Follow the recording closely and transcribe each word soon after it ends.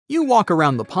You walk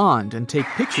around the pond and take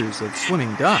pictures of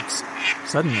swimming ducks.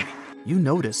 Suddenly, you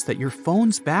notice that your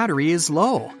phone's battery is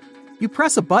low. You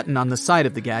press a button on the side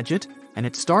of the gadget, and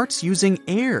it starts using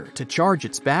air to charge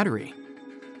its battery.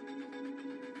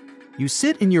 You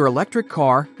sit in your electric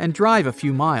car and drive a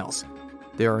few miles.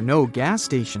 There are no gas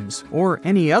stations or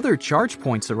any other charge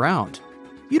points around.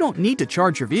 You don't need to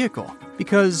charge your vehicle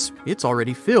because it's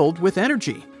already filled with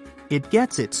energy. It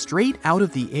gets it straight out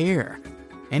of the air.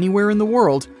 Anywhere in the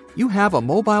world, you have a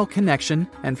mobile connection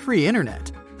and free internet.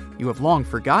 You have long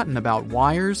forgotten about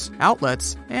wires,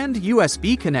 outlets, and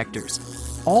USB connectors.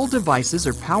 All devices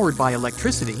are powered by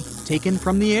electricity taken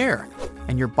from the air,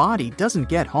 and your body doesn't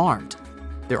get harmed.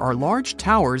 There are large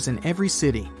towers in every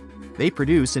city. They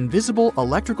produce invisible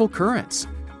electrical currents.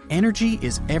 Energy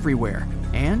is everywhere,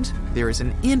 and there is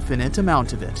an infinite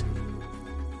amount of it.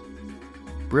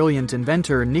 Brilliant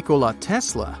inventor Nikola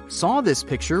Tesla saw this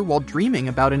picture while dreaming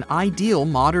about an ideal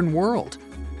modern world.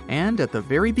 And at the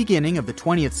very beginning of the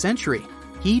 20th century,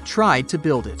 he tried to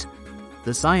build it.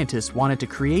 The scientist wanted to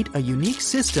create a unique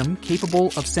system capable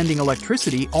of sending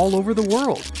electricity all over the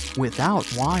world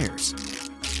without wires.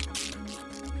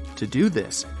 To do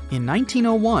this, in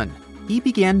 1901, he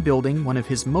began building one of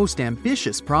his most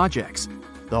ambitious projects,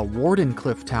 the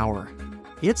Wardenclyffe Tower.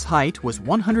 Its height was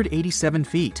 187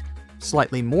 feet,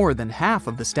 slightly more than half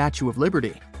of the Statue of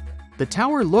Liberty. The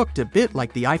tower looked a bit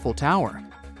like the Eiffel Tower.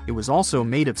 It was also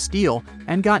made of steel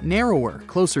and got narrower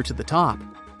closer to the top.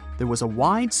 There was a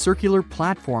wide circular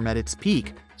platform at its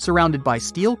peak, surrounded by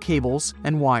steel cables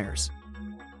and wires.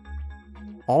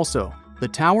 Also, the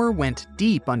tower went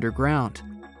deep underground.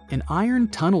 An iron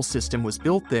tunnel system was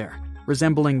built there,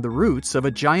 resembling the roots of a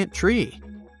giant tree.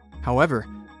 However,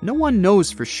 no one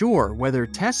knows for sure whether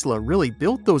Tesla really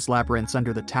built those labyrinths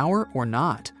under the tower or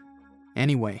not.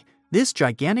 Anyway, this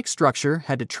gigantic structure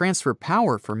had to transfer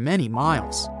power for many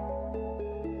miles.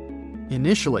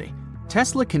 Initially,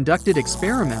 Tesla conducted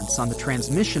experiments on the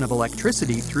transmission of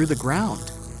electricity through the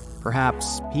ground.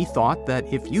 Perhaps he thought that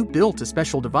if you built a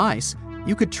special device,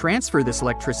 you could transfer this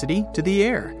electricity to the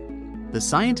air. The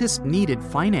scientist needed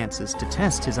finances to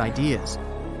test his ideas.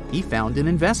 He found an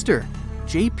investor,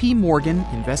 J.P. Morgan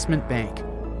Investment Bank,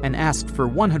 and asked for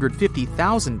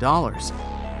 $150,000.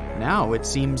 Now it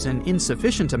seems an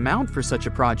insufficient amount for such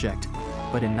a project,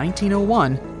 but in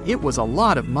 1901, it was a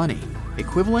lot of money,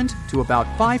 equivalent to about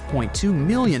 $5.2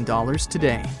 million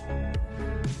today.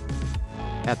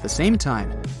 At the same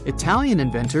time, Italian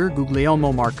inventor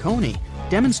Guglielmo Marconi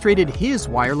demonstrated his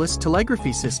wireless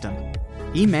telegraphy system.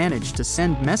 He managed to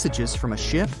send messages from a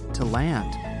ship to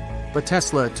land. But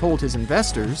Tesla told his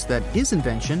investors that his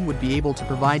invention would be able to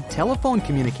provide telephone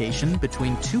communication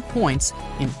between 2 points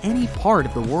in any part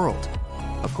of the world.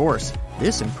 Of course,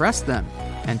 this impressed them,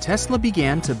 and Tesla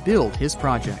began to build his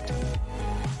project.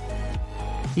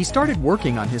 He started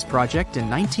working on his project in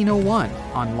 1901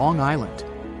 on Long Island.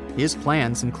 His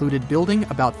plans included building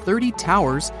about 30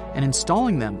 towers and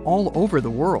installing them all over the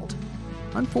world.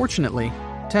 Unfortunately,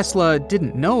 Tesla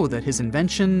didn't know that his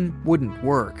invention wouldn't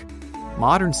work.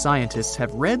 Modern scientists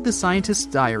have read the scientist's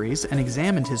diaries and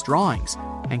examined his drawings,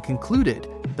 and concluded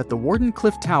that the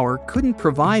Wardenclyffe Tower couldn't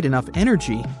provide enough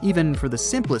energy even for the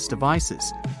simplest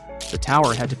devices. The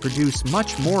tower had to produce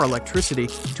much more electricity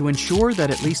to ensure that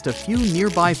at least a few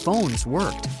nearby phones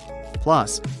worked.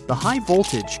 Plus, the high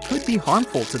voltage could be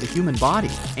harmful to the human body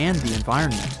and the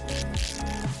environment.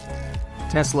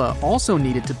 Tesla also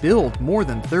needed to build more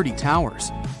than 30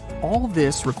 towers. All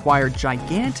this required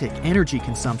gigantic energy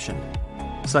consumption.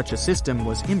 Such a system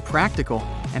was impractical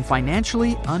and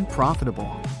financially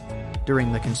unprofitable.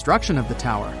 During the construction of the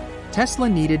tower, Tesla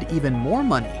needed even more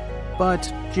money,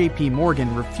 but J.P.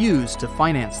 Morgan refused to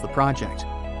finance the project.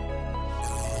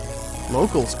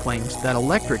 Locals claimed that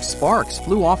electric sparks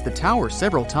flew off the tower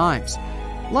several times.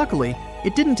 Luckily,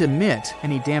 it didn't emit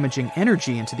any damaging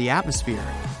energy into the atmosphere.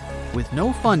 With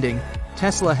no funding,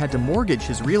 Tesla had to mortgage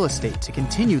his real estate to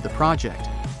continue the project.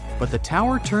 But the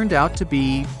tower turned out to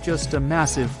be just a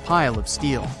massive pile of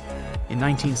steel. In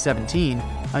 1917,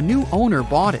 a new owner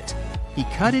bought it. He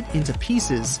cut it into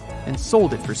pieces and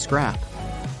sold it for scrap.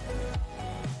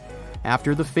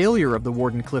 After the failure of the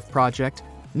Wardenclyffe project,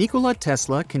 Nikola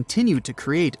Tesla continued to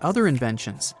create other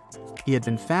inventions. He had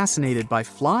been fascinated by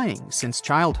flying since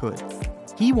childhood.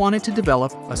 He wanted to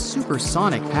develop a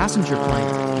supersonic passenger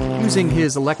plane using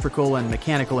his electrical and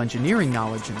mechanical engineering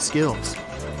knowledge and skills.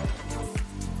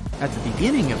 At the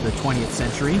beginning of the 20th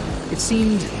century, it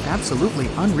seemed absolutely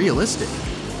unrealistic.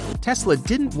 Tesla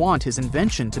didn't want his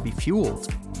invention to be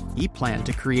fueled. He planned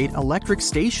to create electric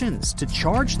stations to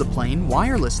charge the plane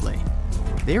wirelessly.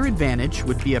 Their advantage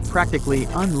would be a practically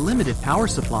unlimited power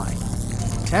supply.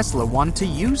 Tesla wanted to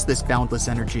use this boundless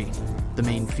energy. The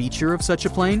main feature of such a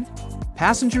plane?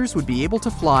 Passengers would be able to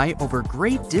fly over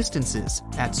great distances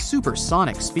at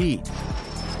supersonic speed.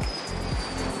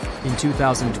 In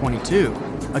 2022,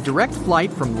 a direct flight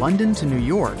from London to New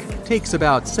York takes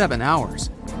about 7 hours.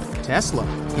 Tesla,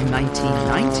 in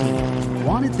 1919,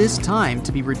 wanted this time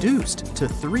to be reduced to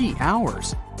 3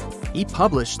 hours. He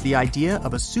published the idea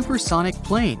of a supersonic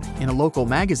plane in a local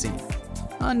magazine.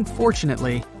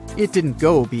 Unfortunately, it didn't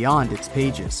go beyond its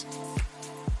pages.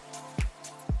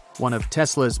 One of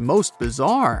Tesla's most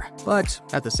bizarre, but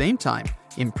at the same time,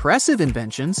 impressive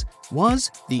inventions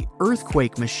was the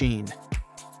earthquake machine.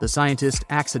 The scientist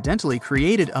accidentally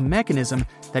created a mechanism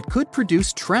that could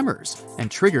produce tremors and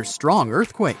trigger strong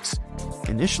earthquakes.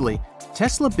 Initially,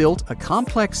 Tesla built a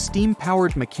complex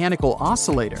steam-powered mechanical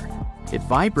oscillator. It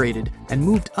vibrated and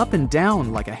moved up and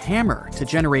down like a hammer to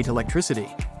generate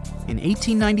electricity. In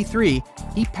 1893,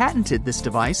 he patented this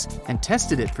device and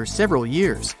tested it for several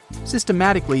years,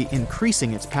 systematically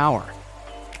increasing its power.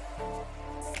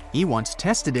 He once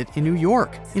tested it in New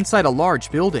York, inside a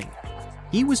large building.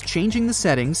 He was changing the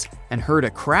settings and heard a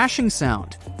crashing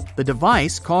sound. The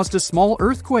device caused a small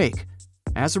earthquake.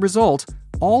 As a result,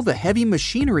 all the heavy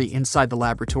machinery inside the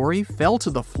laboratory fell to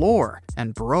the floor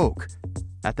and broke.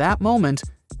 At that moment,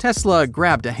 Tesla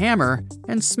grabbed a hammer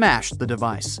and smashed the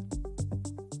device.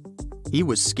 He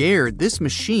was scared this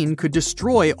machine could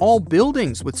destroy all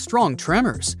buildings with strong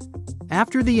tremors.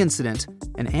 After the incident,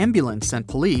 an ambulance and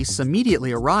police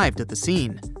immediately arrived at the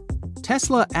scene.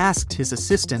 Tesla asked his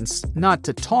assistants not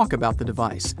to talk about the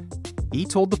device. He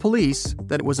told the police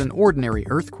that it was an ordinary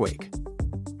earthquake.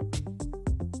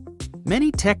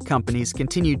 Many tech companies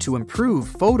continue to improve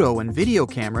photo and video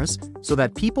cameras so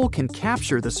that people can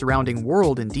capture the surrounding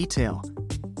world in detail.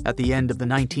 At the end of the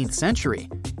 19th century,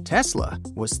 Tesla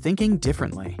was thinking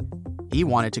differently. He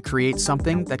wanted to create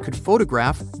something that could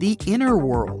photograph the inner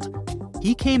world.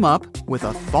 He came up with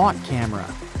a thought camera.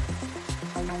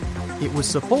 It was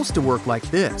supposed to work like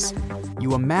this.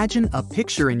 You imagine a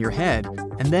picture in your head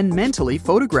and then mentally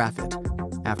photograph it.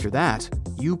 After that,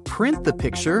 you print the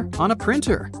picture on a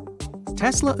printer.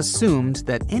 Tesla assumed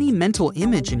that any mental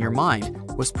image in your mind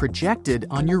was projected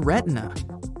on your retina,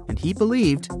 and he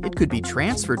believed it could be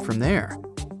transferred from there.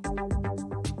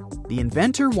 The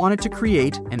inventor wanted to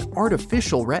create an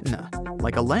artificial retina,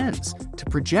 like a lens, to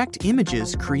project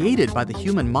images created by the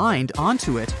human mind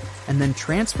onto it and then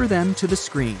transfer them to the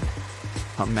screen.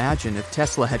 Imagine if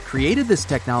Tesla had created this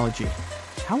technology.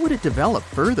 How would it develop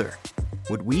further?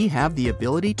 Would we have the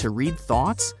ability to read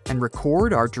thoughts and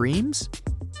record our dreams?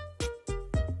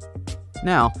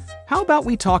 Now, how about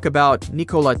we talk about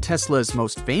Nikola Tesla's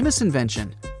most famous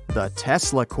invention, the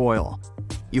Tesla coil?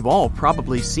 You've all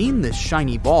probably seen this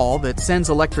shiny ball that sends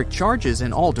electric charges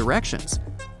in all directions.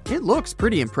 It looks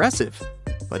pretty impressive,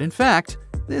 but in fact,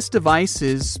 this device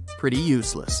is pretty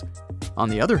useless. On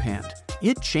the other hand,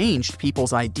 it changed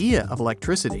people's idea of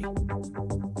electricity.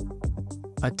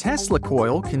 A Tesla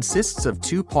coil consists of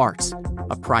two parts,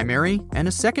 a primary and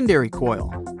a secondary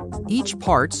coil. Each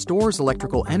part stores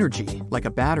electrical energy, like a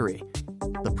battery.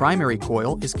 The primary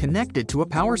coil is connected to a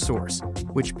power source,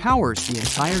 which powers the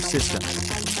entire system.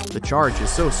 The charge is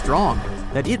so strong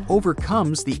that it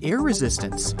overcomes the air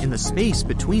resistance in the space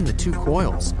between the two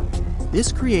coils.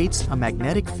 This creates a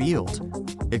magnetic field.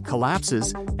 It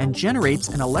collapses and generates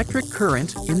an electric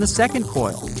current in the second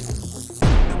coil.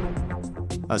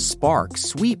 A spark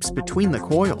sweeps between the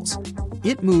coils.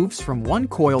 It moves from one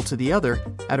coil to the other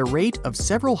at a rate of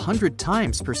several hundred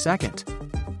times per second.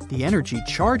 The energy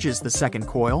charges the second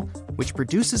coil, which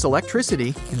produces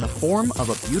electricity in the form of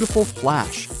a beautiful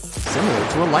flash, similar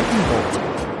to a lightning bolt.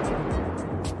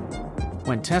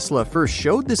 When Tesla first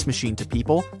showed this machine to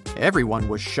people, everyone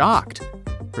was shocked.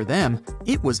 For them,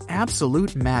 it was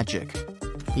absolute magic.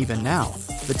 Even now,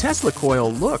 the Tesla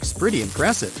coil looks pretty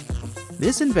impressive.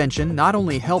 This invention not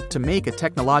only helped to make a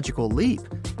technological leap,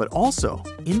 but also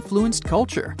influenced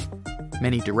culture.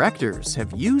 Many directors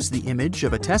have used the image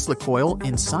of a Tesla coil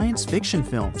in science fiction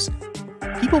films.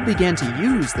 People began to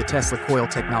use the Tesla coil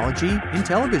technology in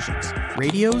televisions,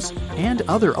 radios, and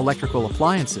other electrical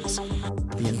appliances.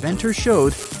 The inventor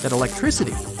showed that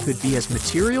electricity could be as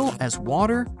material as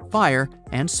water, fire,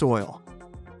 and soil.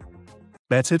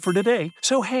 That's it for today.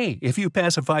 So hey, if you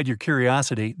pacified your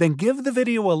curiosity, then give the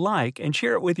video a like and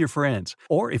share it with your friends.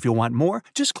 Or if you want more,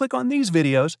 just click on these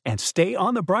videos and stay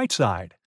on the bright side.